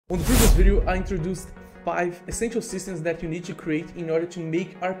On the previous video, I introduced 5 essential systems that you need to create in order to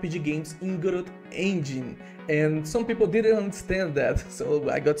make RPG games in Godot Engine. And some people didn't understand that, so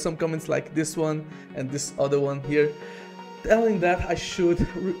I got some comments like this one and this other one here, telling that I should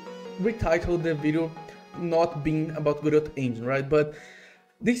retitle the video not being about Godot Engine, right? But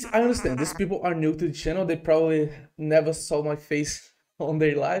this, I understand, these people are new to the channel, they probably never saw my face on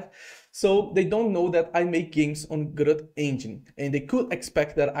their life, so they don't know that I make games on Godot Engine, and they could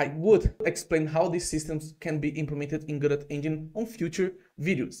expect that I would explain how these systems can be implemented in Godot Engine on future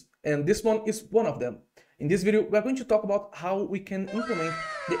videos, and this one is one of them. In this video, we are going to talk about how we can implement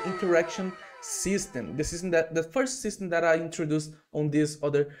the interaction system, the first system that I introduced on this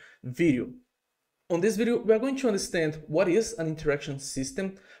other video. On this video, we are going to understand what is an interaction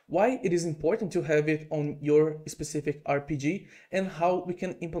system, why it is important to have it on your specific RPG, and how we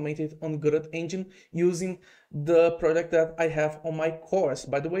can implement it on Godot Engine using the project that I have on my course.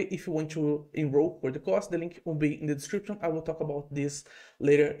 By the way, if you want to enroll for the course, the link will be in the description. I will talk about this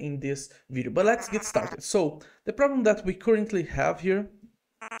later in this video. But let's get started. So the problem that we currently have here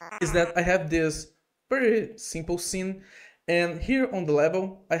is that I have this very simple scene. And here on the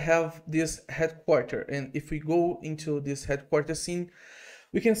level, I have this headquarter. And if we go into this headquarter scene,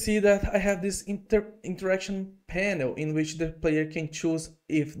 we can see that I have this interaction panel in which the player can choose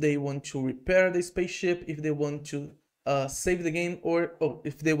if they want to repair the spaceship, if they want to save the game, or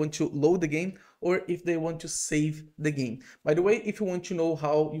if they want to load the game, or if they want to save the game. By the way, if you want to know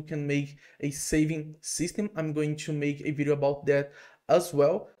how you can make a saving system, I'm going to make a video about that as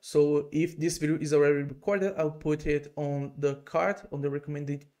well. So if this video is already recorded, I'll put it on the card, on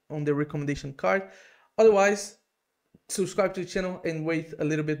the recommendation card. Otherwise, subscribe to the channel and wait a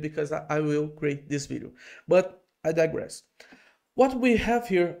little bit because I will create this video. But I digress. What we have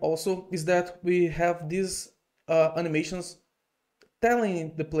here also is that we have these animations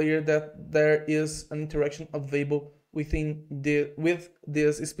telling the player that there is an interaction available with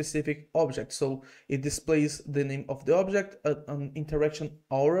this specific object. So it displays the name of the object, an interaction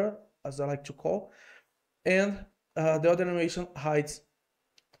aura, as I like to call, and the other animation hides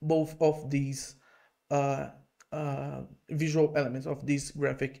both of these visual elements, of these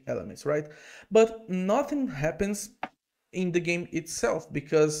graphic elements, right? But nothing happens in the game itself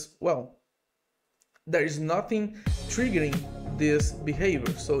because, well, there is nothing triggering this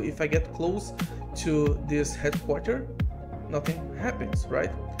behavior. So if I get close to this headquarter, nothing happens,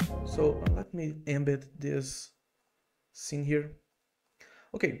 right? So let me embed this scene here.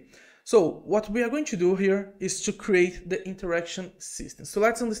 Okay, so what we are going to do here is to create the interaction system. So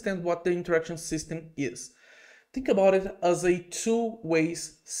let's understand what the interaction system is. Think about it as a two-way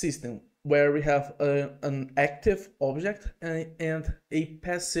system where we have an active object and a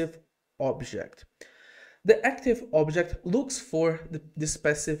passive object. The active object looks for this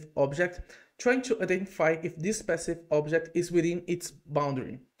passive object, trying to identify if this passive object is within its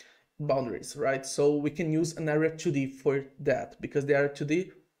boundaries, right? So we can use an area 2D for that, because the area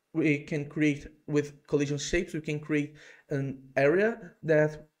 2D we can create with collision shapes. We can create an area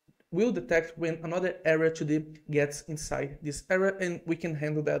that will detect when another area 2D gets inside this area, and we can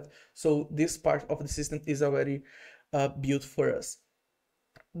handle that. So this part of the system is already built for us.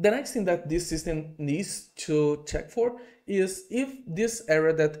 The next thing that this system needs to check for is if this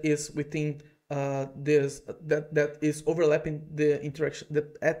area that is within that is overlapping the interaction,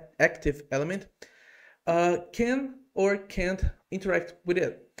 the active element, can or can't interact with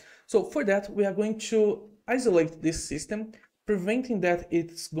it. So for that, we are going to isolate this system, preventing that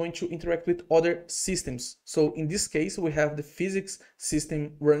it's going to interact with other systems. So in this case, we have the physics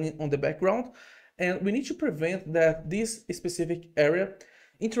system running on the background, and we need to prevent that this specific area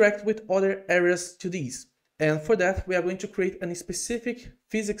interact with other areas 2Ds. And for that, we are going to create a specific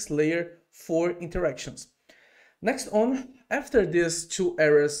physics layer for interactions. Next on, after these two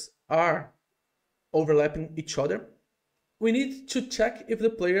areas are overlapping each other, we need to check if the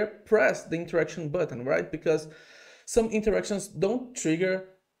player pressed the interaction button, right? Because some interactions don't trigger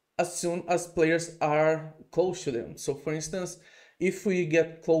as soon as players are close to them. So for instance, if we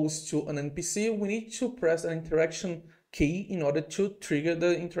get close to an NPC, we need to press an interaction key in order to trigger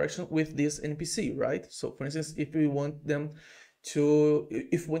the interaction with this NPC, right? So for instance, if we want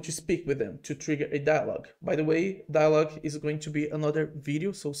to speak with them, to trigger a dialogue. By the way, dialogue is going to be another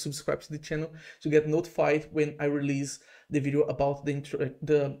video, so subscribe to the channel to get notified when I release the video about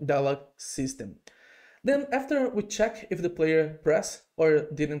the dialogue system. Then after we check if the player pressed or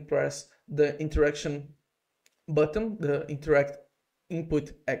didn't press the interaction button, the interact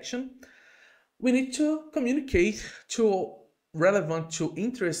input action, we need to communicate to relevant to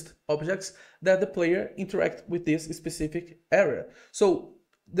interest objects that the player interact with this specific area. So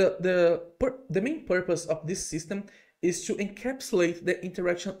The main purpose of this system is to encapsulate the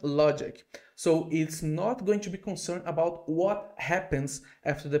interaction logic. So it's not going to be concerned about what happens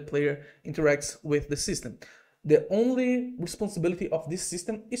after the player interacts with the system. The only responsibility of this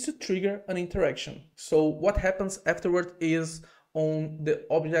system is to trigger an interaction. So what happens afterward is on the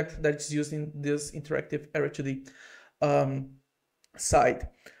object that is used in this interactive Array2D side.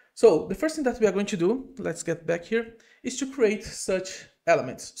 So the first thing that we are going to do, let's get back here, is to create such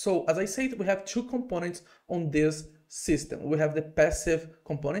elements. So as I said, we have two components on this system. We have the passive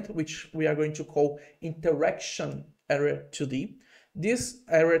component, which we are going to call interaction Array2D. This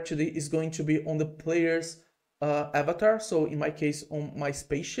Array2D is going to be on the player's avatar, so in my case on my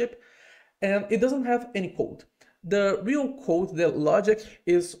spaceship, and it doesn't have any code. The real code, the logic,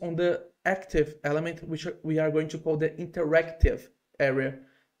 is on the active element, which we are going to call the interactive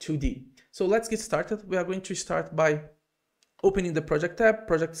Array2D. So let's get started. We are going to start by opening the project tab,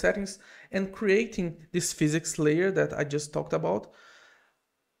 project settings, and creating this physics layer that I just talked about.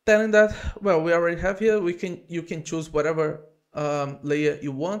 Telling that, well, we already have here, you can choose whatever layer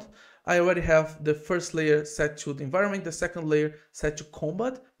you want. I already have the first layer set to the environment, the second layer set to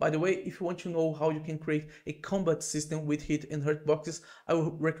combat. By the way, if you want to know how you can create a combat system with hit and hurt boxes, I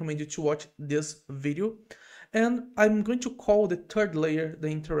would recommend you to watch this video. And I'm going to call the third layer the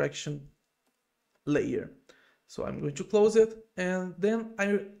interaction layer. So I'm going to close it, and then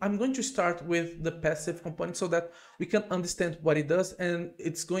I'm going to start with the passive component so that we can understand what it does, and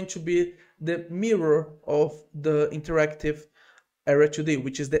it's going to be the mirror of the interactive Array2D,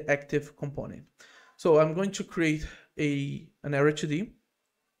 which is the active component. So I'm going to create an Array2D.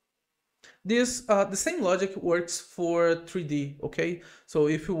 This the same logic works for 3D, okay? So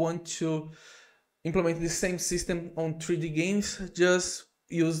if you want to implement the same system on 3D games, just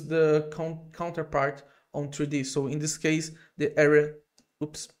use the counterpart on 3D. So in this case, the Array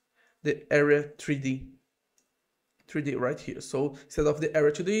 3D right here. So instead of the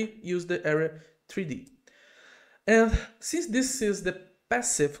Array2D, use the Array 3D. And since this is the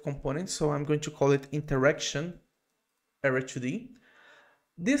passive component, so I'm going to call it interaction Array2D,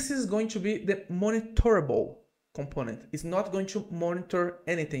 this is going to be the monitorable component. It's not going to monitor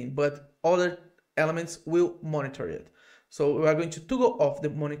anything, but other elements will monitor it. So we are going to toggle off the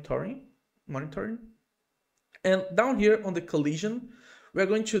monitoring. And down here on the collision, we are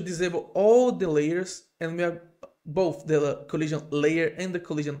going to disable all the layers, and we are both the collision layer and the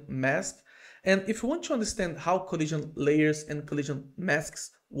collision mask. And if you want to understand how collision layers and collision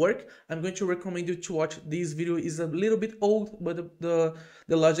masks work, I'm going to recommend you to watch this video. It's a little bit old, but the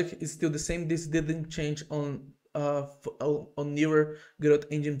logic is still the same. This didn't change on newer Godot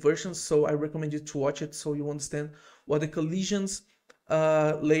engine versions, so I recommend you to watch it so you understand what the collisions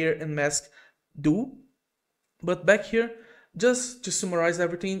layer and mask do. But back here, just to summarize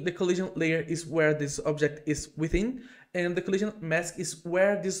everything, the collision layer is where this object is within, and the collision mask is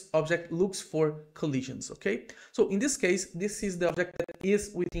where this object looks for collisions, okay? So in this case, this is the object that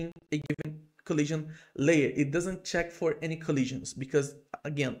is within a given collision layer. It doesn't check for any collisions because,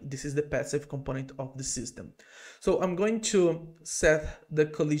 again, this is the passive component of the system. So I'm going to set the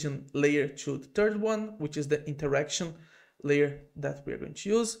collision layer to the third one, which is the interaction layer that we're going to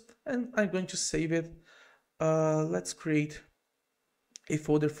use, and I'm going to save it. Let's create a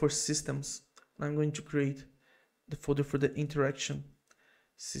folder for systems. I'm going to create the folder for the interaction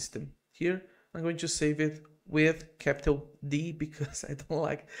system here. I'm going to save it with capital D because I don't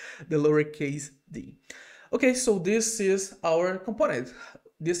like the lowercase d. Okay, so this is our component.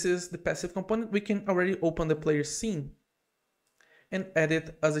 This is the passive component. We can already open the player scene and add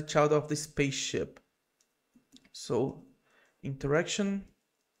it as a child of the spaceship. So interaction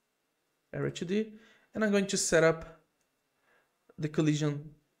Array2D, and I'm going to set up the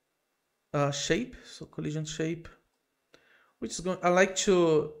collision shape. So collision shape, which is going, I like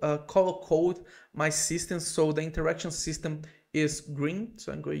to color code my system so the interaction system is green.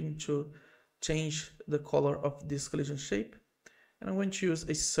 So I'm going to change the color of this collision shape, and I'm going to use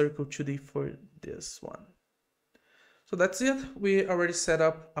a circle 2D for this one. So that's it. We already set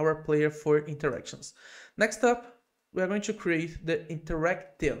up our player for interactions. Next up, we are going to create the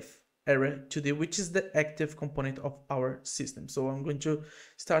interactive Array2D, which is the active component of our system. So I'm going to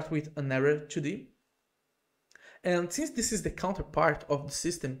start with an Array2D. And since this is the counterpart of the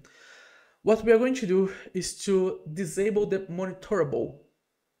system, what we are going to do is to disable the monitorable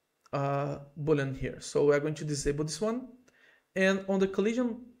boolean here. So we are going to disable this one. And on the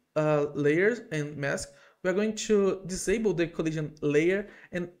collision layers and mask, we are going to disable the collision layer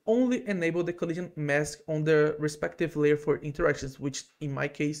and only enable the collision mask on the respective layer for interactions, which in my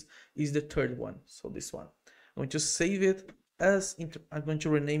case is the third one. So this one. I'm going to save it as I'm going to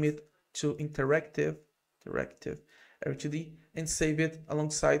rename it to interactive array2d and save it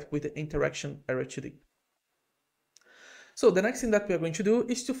alongside with the interaction array2d. So the next thing that we are going to do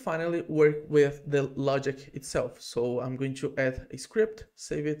is to finally work with the logic itself. So I'm going to add a script,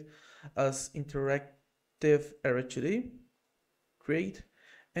 save it as interactive array2d, create,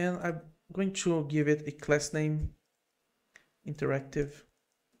 and I'm going to give it a class name, interactive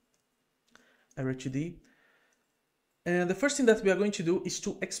array2d. And the first thing that we are going to do is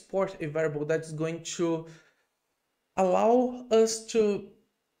to export a variable that's going to allow us to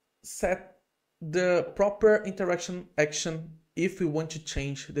set the proper interaction action if we want to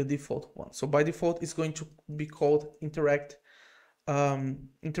change the default one. So by default, it's going to be called interact.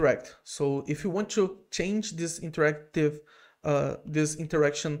 So if you want to change this this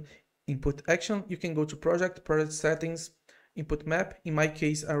interaction input action, you can go to project settings, input map. In my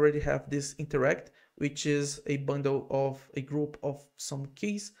case, I already have this interact, which is a bundle of a group of some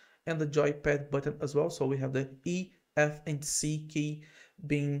keys and the joypad button as well. So we have the E, F, and C key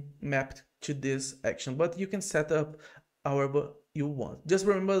being mapped to this action, but you can set up however you want. Just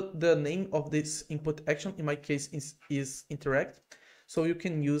remember the name of this input action, in my case is interact, so you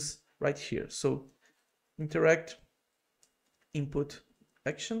can use right here. So interact input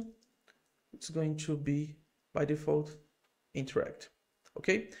action, it's going to be by default interact.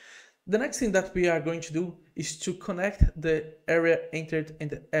 Okay, the next thing that we are going to do is to connect the area entered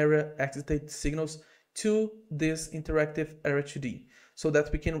and the area exited signals to this interactive array2d, so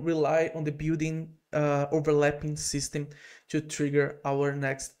that we can rely on the built-in overlapping system to trigger our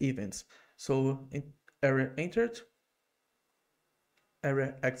next events. So area entered,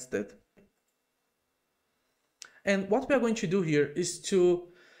 area exited. And what we are going to do here is to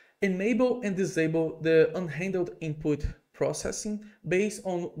enable and disable the unhandled input processing based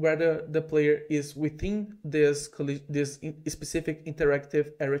on whether the player is within this specific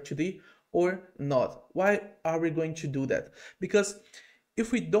interactive array2d or not. Why are we going to do that? Because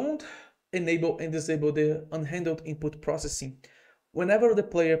if we don't enable and disable the unhandled input processing, whenever the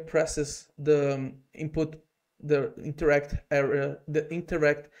player presses the interact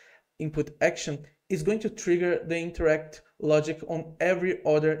input action, is going to trigger the interact logic on every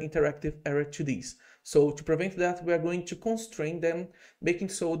other interactive array2ds. So to prevent that, we are going to constrain them, making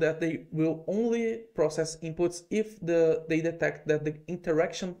so that they will only process inputs if they detect that the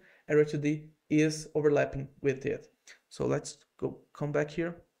interaction array2d is overlapping with it. So let's come back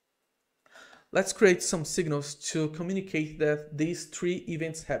here. Let's create some signals to communicate that these three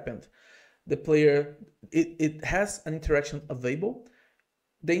events happened. The player, it has an interaction available.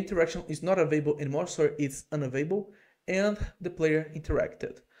 The interaction is not available anymore, so it's unavailable, and the player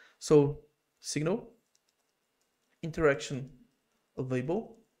interacted. So signal, interaction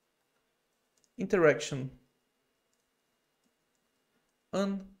available, interaction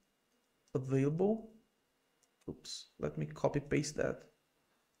unavailable. Oops, let me copy paste that.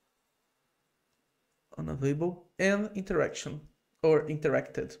 Unavailable and interaction or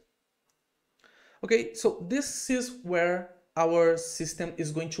interacted. Okay, so this is where our system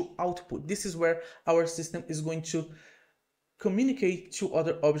is going to output. This is where our system is going to communicate to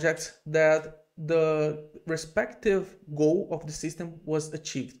other objects that the respective goal of the system was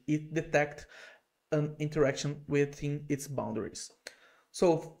achieved. It detects an interaction within its boundaries.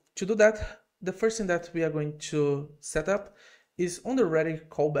 So to do that, the first thing that we are going to set up is on the ready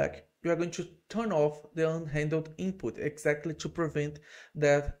callback, we are going to turn off the unhandled input, exactly to prevent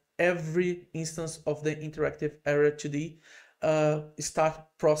that every instance of the interactive array2d start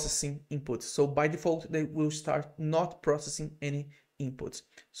processing inputs. So by default, they will start not processing any inputs.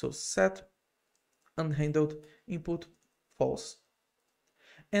 So set unhandled input false.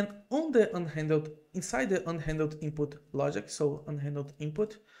 And on the unhandled, inside the unhandled input logic, so unhandled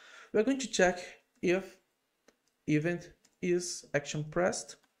input, we're going to check if event is action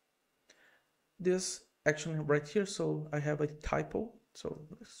pressed. This action right here, so I have a typo, so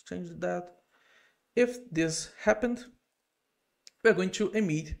let's change that. If this happened, we're going to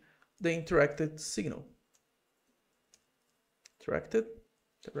emit the interacted signal. Interacted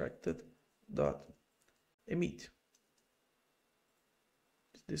dot emit.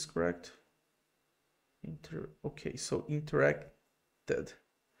 Is this correct? Okay, so interacted. Let's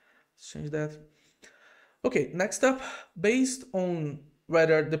change that. Okay, next up, based on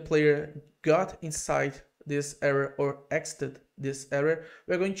whether the player got inside this error or exited this error,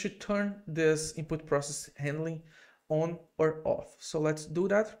 we're going to turn this input process handling on or off. So let's do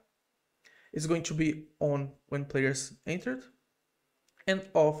that. It's going to be on when players entered and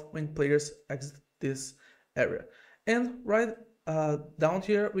off when players exit this area. And right down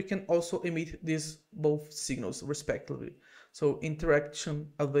here, we can also emit these both signals respectively. So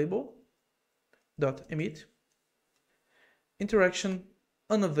interaction available dot emit, interaction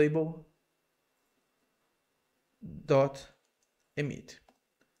unavailable dot emit,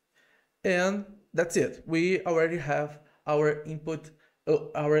 and that's it. We already have our input,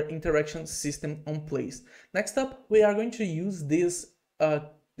 our interaction system on place. Next up, we are going to use this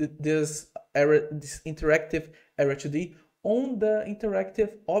interactive array2d on the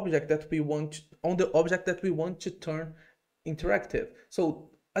interactive object that we want, on the object that we want to turn interactive.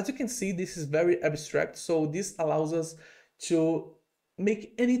 So as you can see, this is very abstract, so this allows us to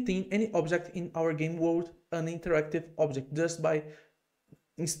make anything, any object in our game world an interactive object just by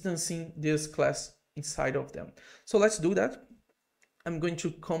instancing this class inside of them. So let's do that. I'm going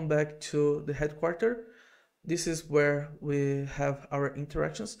to come back to the headquarters. This is where we have our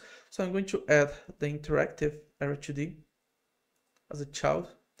interactions. So I'm going to add the interactive array2d as a child,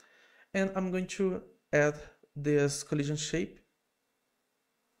 and I'm going to add this collision shape,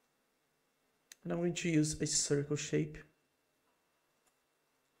 and I'm going to use a circle shape.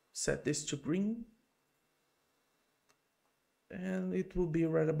 Set this to green, and it will be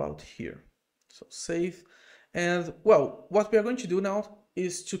right about here. So save, and well, what we are going to do now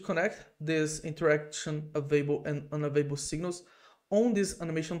is to connect this interaction available and unavailable signals on this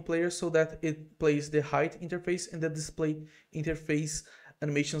animation player so that it plays the height interface and the display interface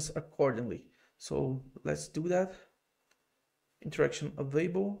animations accordingly. So let's do that. Interaction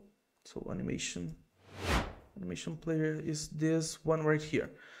available, so animation player is this one right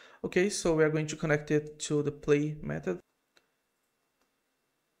here. Okay, so we are going to connect it to the play method,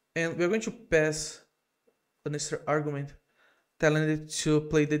 and we are going to pass a necessary argument telling it to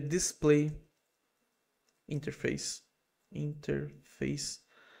play the display interface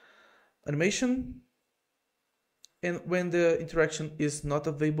animation. And when the interaction is not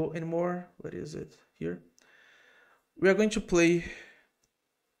available anymore, what is it here? We are going to play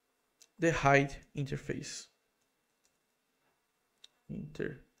the height interface.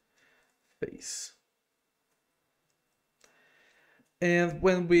 And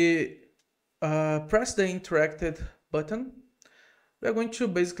when we press the interacted button, we are going to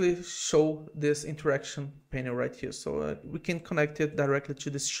basically show this interaction panel right here. So we can connect it directly to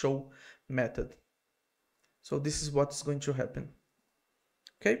this show method. So this is what's going to happen.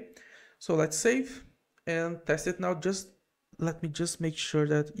 Okay, so let's save and test it now. Just let me just make sure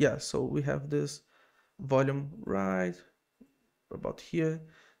that, yeah, so we have this volume right about here,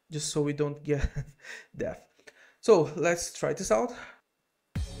 just so we don't get deaf. So let's try this out.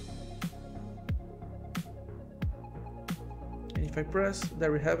 And if I press,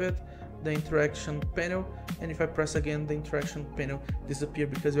 there we have it, the interaction panel. And if I press again, the interaction panel disappears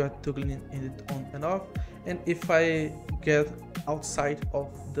because we are toggling it on and off. And if I get outside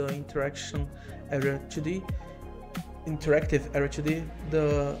of the interaction array2d, interactive array2d,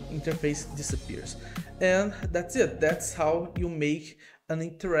 the interface disappears. And that's it. That's how you make an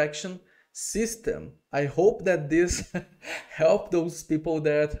interaction system. I hope that this helped those people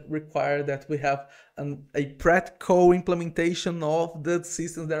that require that we have a practical implementation of the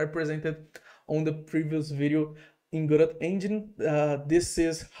systems that are presented on the previous video in Godot engine. This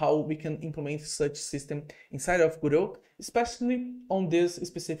is how we can implement such system inside of Godot, especially on this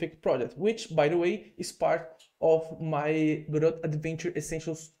specific project, which, by the way, is part of my Godot Adventure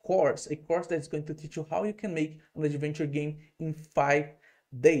Essentials course, a course that's going to teach you how you can make an adventure game in 5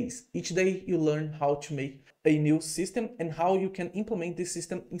 days. Each day you learn how to make a new system and how you can implement this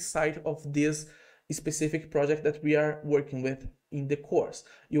system inside of this specific project that we are working with in the course.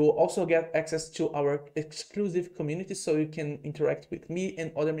 You will also get access to our exclusive community, so you can interact with me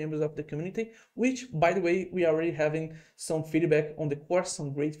and other members of the community, which, by the way, we are already having some feedback on the course,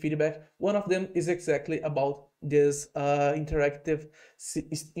 some great feedback. One of them is exactly about this interactive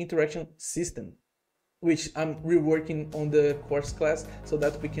interaction system, which I'm reworking on the course class so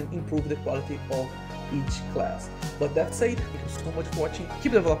that we can improve the quality of each class. But that said, thank you so much for watching,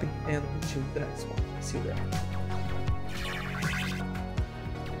 keep developing, and until the next one, see you there.